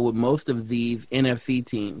biggest deal with most of these NFC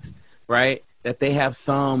teams, right? That they have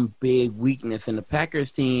some big weakness. And the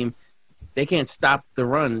Packers team, they can't stop the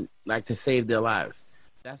run like to save their lives.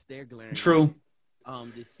 That's their glaring. True.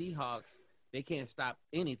 The Seahawks, they can't stop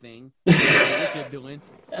anything. What you're doing.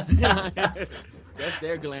 That's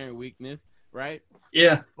their glaring weakness, right?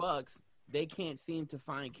 Yeah. Bucks, they can't seem to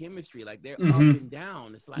find chemistry. Like, they're up and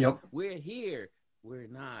down. It's like, we're here. We're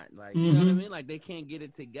not. Like, you know what I mean? Like, they can't get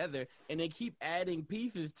it together, and they keep adding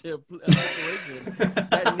pieces to a situation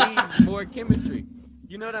that needs more chemistry.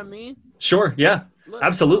 You know what I mean? Sure. Yeah. Look,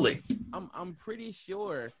 absolutely. I'm pretty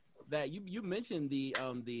sure that you mentioned the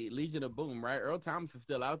Legion of Boom, right? Earl Thomas is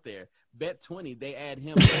still out there. Bet 20 they add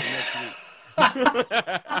him next week.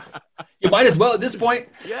 You might as well at this point.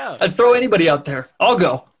 Yeah. I'd throw anybody out there. I'll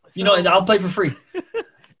go. You know, I'll play for free.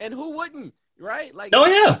 And who wouldn't, right? Like, oh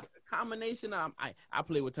yeah. Combination of I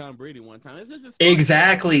played with Tom Brady one time. It's just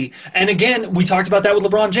exactly. And again, we talked about that with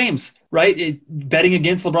LeBron James, right? Betting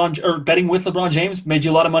against LeBron or betting with LeBron James made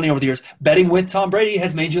you a lot of money over the years. Betting with Tom Brady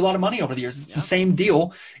has made you a lot of money over the years. It's the same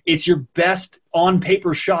deal. It's your best on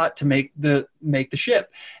paper shot to make the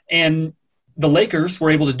ship. And the Lakers were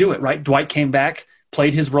able to do it, right? Dwight came back,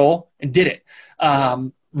 played his role, and did it.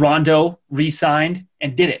 Rondo re-signed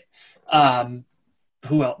and did it.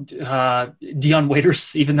 Who else? Dion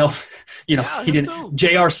Waiters, even though, he didn't.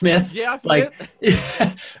 J.R. Smith. Like,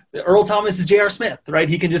 Earl Thomas is J.R. Smith, right?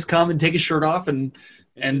 He can just come and take his shirt off and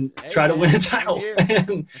try to win a title.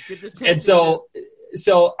 and so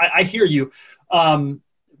I hear you.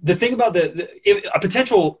 The thing about a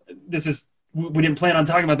potential, we didn't plan on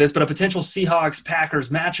talking about this, but a potential Seahawks-Packers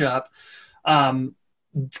matchup,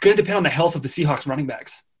 it's going to depend on the health of the Seahawks running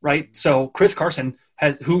backs, right? So Chris Carson,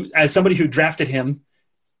 as somebody who drafted him,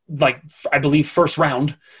 like, I believe first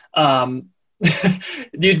round,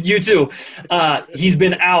 you too, he's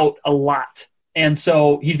been out a lot. And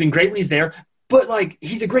so he's been great when he's there, but like,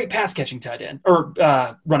 he's a great pass catching tight end or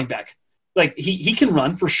running back. Like, he can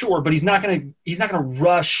run for sure, but he's not going to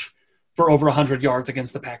rush for over 100 yards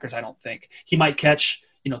against the Packers. I don't think he might catch,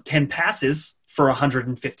 10 passes for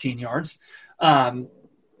 115 yards, and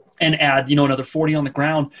add, another 40 on the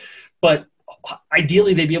ground. But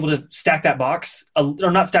ideally they'd be able to stack that box,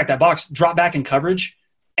 or not stack that box, drop back in coverage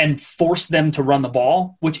and force them to run the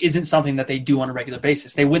ball, which isn't something that they do on a regular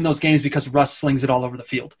basis. They win those games because Russ slings it all over the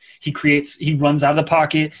field. He runs out of the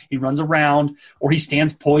pocket, he runs around, or he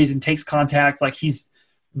stands poised and takes contact. Like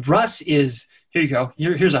Russ is, here you go.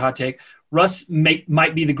 Here's a hot take. Russ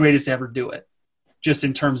might be the greatest to ever do it, just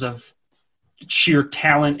in terms of sheer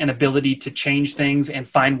talent and ability to change things and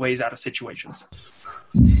find ways out of situations.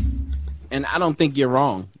 And I don't think you're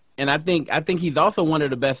wrong. And I think he's also one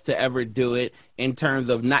of the best to ever do it in terms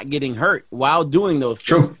of not getting hurt while doing those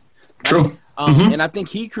things. True. And I think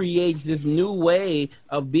he creates this new way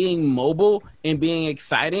of being mobile and being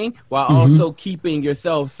exciting while also keeping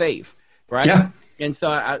yourself safe, right? Yeah. And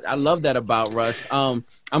so I love that about Russ. I'm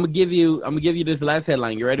gonna give you this last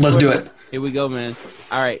headline. You ready? Let's do it. Here we go, man.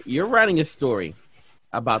 All right, you're writing a story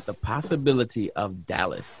about the possibility of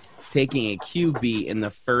Dallas taking a QB in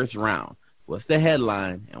the first round. What's the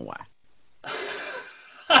headline and why?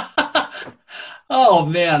 Oh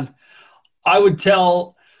man, I would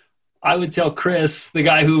tell Chris, the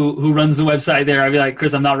guy who runs the website there. I'd be like,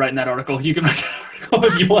 Chris, I'm not writing that article. You can write that article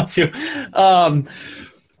if you want to.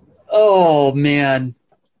 Oh man,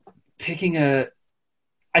 I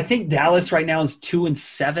think Dallas right now is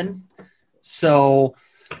 2-7, so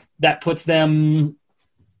that puts them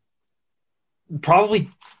probably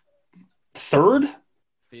third.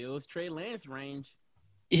 Feels Trey Lance range.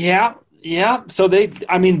 Yeah. So they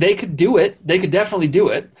could do it. They could definitely do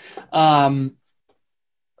it.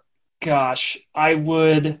 Gosh, I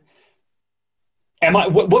would.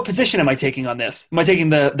 What position am I taking on this? Am I taking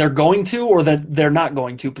they're going to or the they're not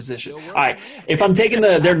going to position? All right. If I'm taking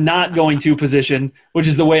the they're not going to position, which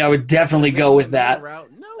is the way I would definitely go with that.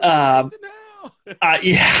 Yeah,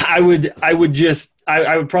 I would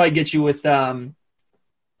probably get you with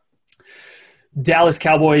Dallas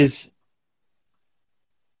Cowboys.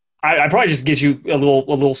 I'd probably just get you a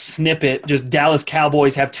little snippet. Just Dallas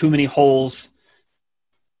Cowboys have too many holes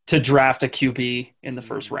to draft a QB in the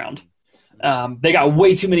first round. They got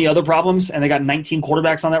way too many other problems, and they got 19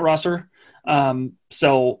 quarterbacks on that roster.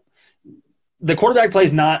 So the quarterback play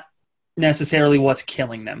is not necessarily what's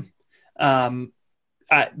killing them. I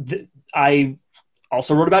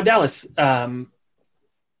also wrote about Dallas.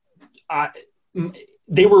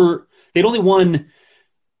 They'd only won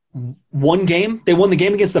one game. They won the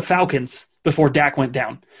game against the Falcons before Dak went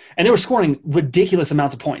down, and they were scoring ridiculous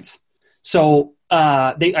amounts of points. So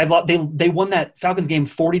they won that Falcons game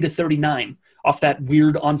 40-39 off that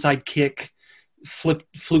weird onside kick,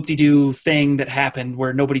 floop-de-doo thing that happened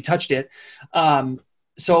where nobody touched it.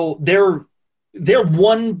 So they're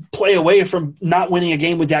one play away from not winning a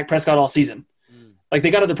game with Dak Prescott all season. Like,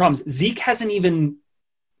 they got other problems. Zeke hasn't even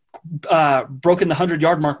broken the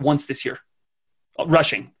 100-yard mark once this year.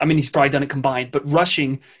 Rushing. I mean, he's probably done it combined, but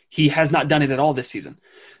rushing, he has not done it at all this season.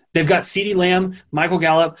 They've got CeeDee Lamb, Michael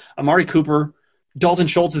Gallup, Amari Cooper. Dalton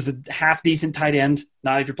Schultz is a half-decent tight end,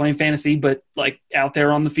 not if you're playing fantasy, but like out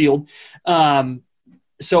there on the field.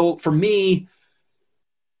 So for me,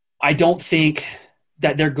 I don't think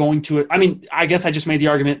that they're going to – I mean, I guess I just made the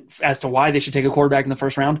argument as to why they should take a quarterback in the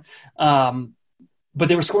first round. But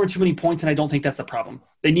they were scoring too many points, and I don't think that's the problem.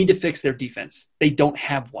 They need to fix their defense. They don't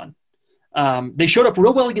have one. They showed up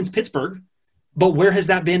real well against Pittsburgh, but where has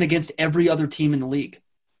that been against every other team in the league?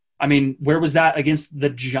 I mean, where was that against the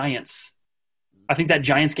Giants? I think that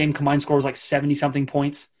Giants game combined score was like 70-something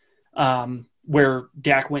points, where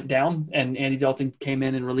Dak went down and Andy Dalton came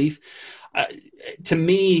in relief. To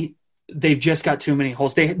me, they've just got too many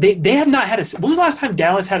holes. They have not had when was the last time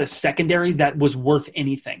Dallas had a secondary that was worth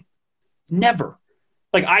anything? Never.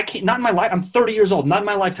 Like, I can't, not in my life. I'm 30 years old. Not in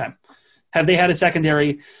my lifetime have they had a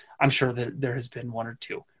secondary. I'm sure that there has been one or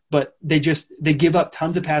two, but they give up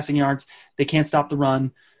tons of passing yards. They can't stop the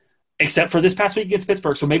run, except for this past week against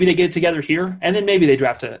Pittsburgh. So maybe they get it together here, and then maybe they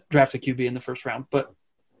draft a QB in the first round. But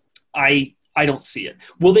I don't see it.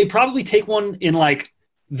 Will they probably take one in like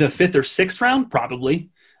the 5th or 6th round? Probably.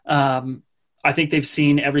 I think they've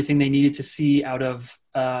seen everything they needed to see out of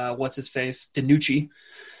what's his face, DiNucci.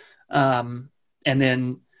 And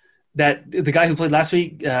then the guy who played last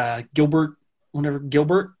week, Gilbert,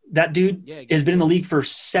 that dude has been in the league for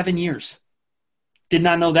 7 years. Did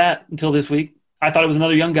not know that until this week. I thought it was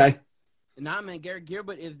another young guy. Nah, man, Garrett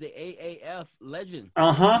Gilbert is the AAF legend.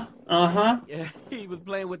 Yeah, he was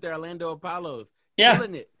playing with the Orlando Apollos. Yeah.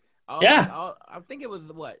 Killing it. Yeah. I think it was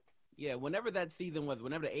Yeah, whenever that season was,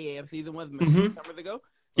 whenever the AAF season was, summers ago, right,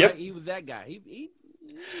 yep, he was that guy. He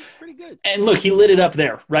was pretty good. And look, he lit it up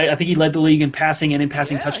there, right? I think he led the league in passing and in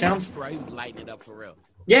passing touchdowns. He was lighting it up for real.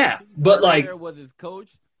 Yeah, but like, was his coach.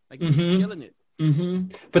 Like, he was killing it.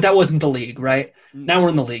 But that wasn't the league, right? Now we're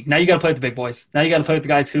in the league. Now you got to play with the big boys. Now you got to play with the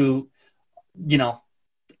guys who,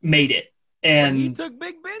 made it. And he took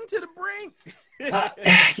Big Ben to the brink.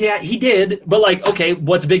 yeah, he did. But okay,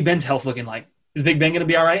 what's Big Ben's health looking like? Is Big Ben going to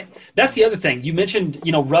be all right? That's the other thing. You mentioned,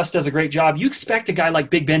 Russ does a great job. You expect a guy like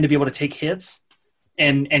Big Ben to be able to take hits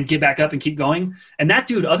and get back up and keep going. And that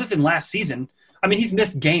dude, other than last season, I mean, he's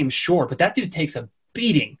missed games, sure, but that dude takes a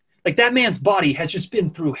beating. That man's body has just been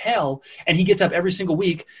through hell, and he gets up every single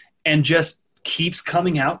week and just keeps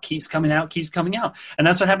coming out. And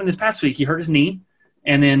that's what happened this past week. He hurt his knee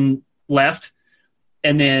and then left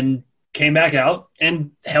and then came back out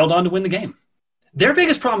and held on to win the game. Their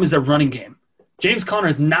biggest problem is their running game. James Conner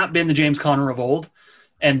has not been the James Conner of old,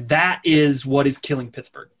 and that is what is killing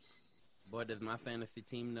Pittsburgh. Boy, does my fantasy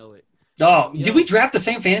team know it. Oh, did we draft the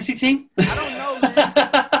same fantasy team? I don't know, man.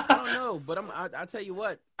 I don't know, but I'll tell you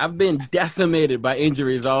what. I've been decimated by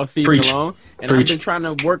injuries all season long, and I've been trying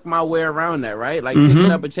to work my way around that, right? Picking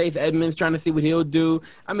up a Chase Edmonds, trying to see what he'll do.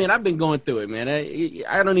 I mean, I've been going through it, man.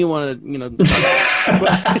 I don't even want to,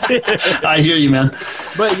 I hear you, man.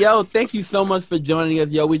 But, yo, thank you so much for joining us,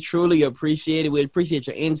 yo. We truly appreciate it. We appreciate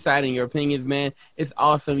your insight and your opinions, man. It's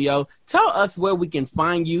awesome, yo. Tell us where we can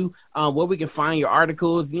find you, where we can find your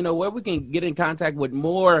articles, where we can get in contact with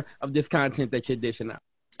more of this content that you're dishing out.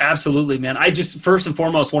 Absolutely, man. I just first and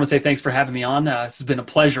foremost want to say thanks for having me on. This has been a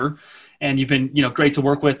pleasure, and you've been great to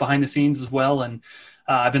work with behind the scenes as well. And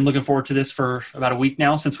I've been looking forward to this for about a week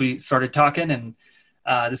now since we started talking, and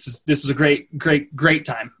this is a great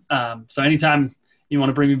time. So anytime you want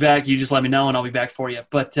to bring me back, you just let me know, and I'll be back for you.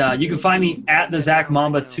 But you can find me at the Zach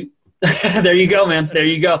Mamba. There you go, man. There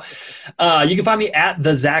you go. You can find me at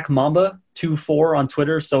the Zach Mamba 24 on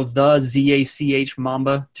Twitter. So the ZACH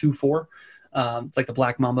Mamba 24. It's like the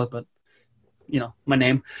Black Mamba, but my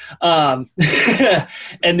name. And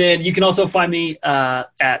then you can also find me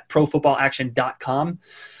at profootballaction.com.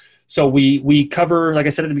 So we cover, like I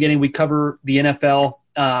said at the beginning, we cover the NFL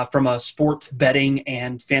from a sports betting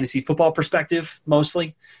and fantasy football perspective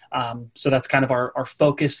mostly. So that's kind of our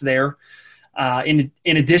focus there. In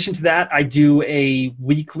addition to that, I do a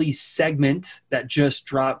weekly segment that just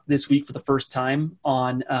dropped this week for the first time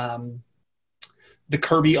on the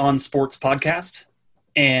Kirby on Sports podcast.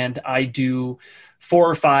 And I do 4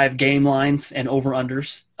 or 5 game lines and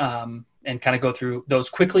over-unders and kind of go through those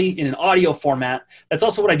quickly in an audio format. That's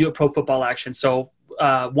also what I do at Pro Football Action. So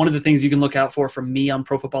one of the things you can look out for from me on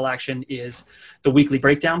Pro Football Action is the weekly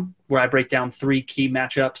breakdown, where I break down 3 key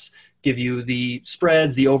matchups, give you the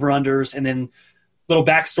spreads, the over-unders, and then little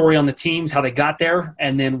backstory on the teams, how they got there,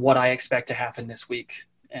 and then what I expect to happen this week.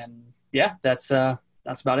 And yeah, that's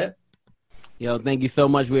about it. Yo, thank you so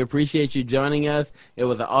much. We appreciate you joining us. It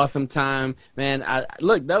was an awesome time, man.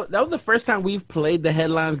 Look, that was the first time we've played the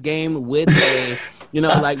Headlines game with a,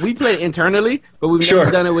 we played it internally, but we've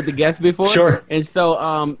never done it with the guests before. Sure. And so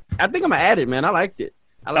I think I'm gonna add it, man. I liked it.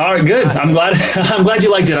 All right, good. I'm glad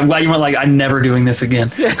you liked it. I'm glad you weren't like, I'm never doing this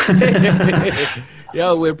again.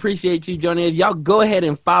 Yo, we appreciate you joining us. Y'all go ahead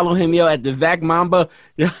and follow him, yo, at the Zach Mamba.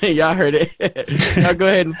 Y'all heard it. Y'all go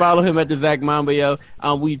ahead and follow him at the Zach Mamba, yo.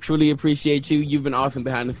 We truly appreciate you. You've been awesome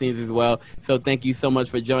behind the scenes as well. So thank you so much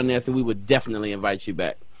for joining us, and we would definitely invite you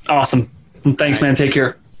back. Awesome. Thanks, man. Take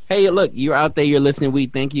care. Hey, look, you're out there, you're listening. We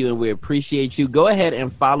thank you, and we appreciate you. Go ahead and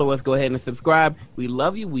follow us. Go ahead and subscribe. We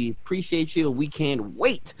love you. We appreciate you, and we can't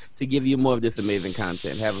wait to give you more of this amazing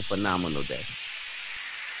content. Have a phenomenal day.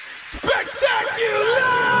 Spectacular!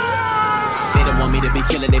 They don't want me to be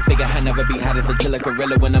killing, they figure I never be hot as a killer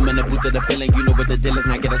gorilla. When I'm in the booth of the feeling, you know what the deal is.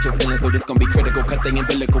 Now get out your feelings, so this gon' be critical. Cutting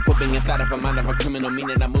umbilical, putting inside of a mind of a criminal.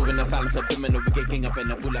 Meaning I'm moving in silence subliminal. We get king up in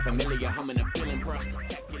the pool, like familiar, humming and feeling, bro.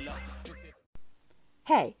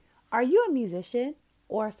 Hey, are you a musician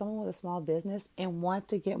or someone with a small business and want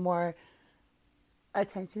to get more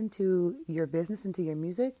attention to your business and to your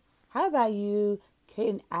music? How about you create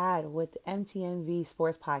an ad with the MTMV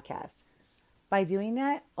Sports Podcast? By doing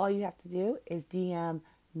that, all you have to do is DM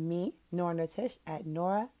me, Nora Natish, at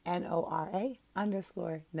Nora, Nora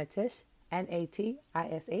 _Natish,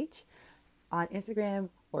 Natish, on Instagram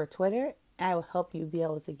or Twitter. And I will help you be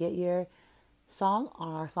able to get your song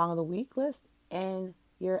on our Song of the Week list and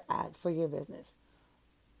your ad for your business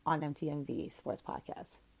on MTMV Sports Podcast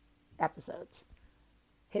episodes.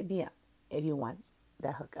 Hit me up if you want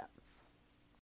that hookup.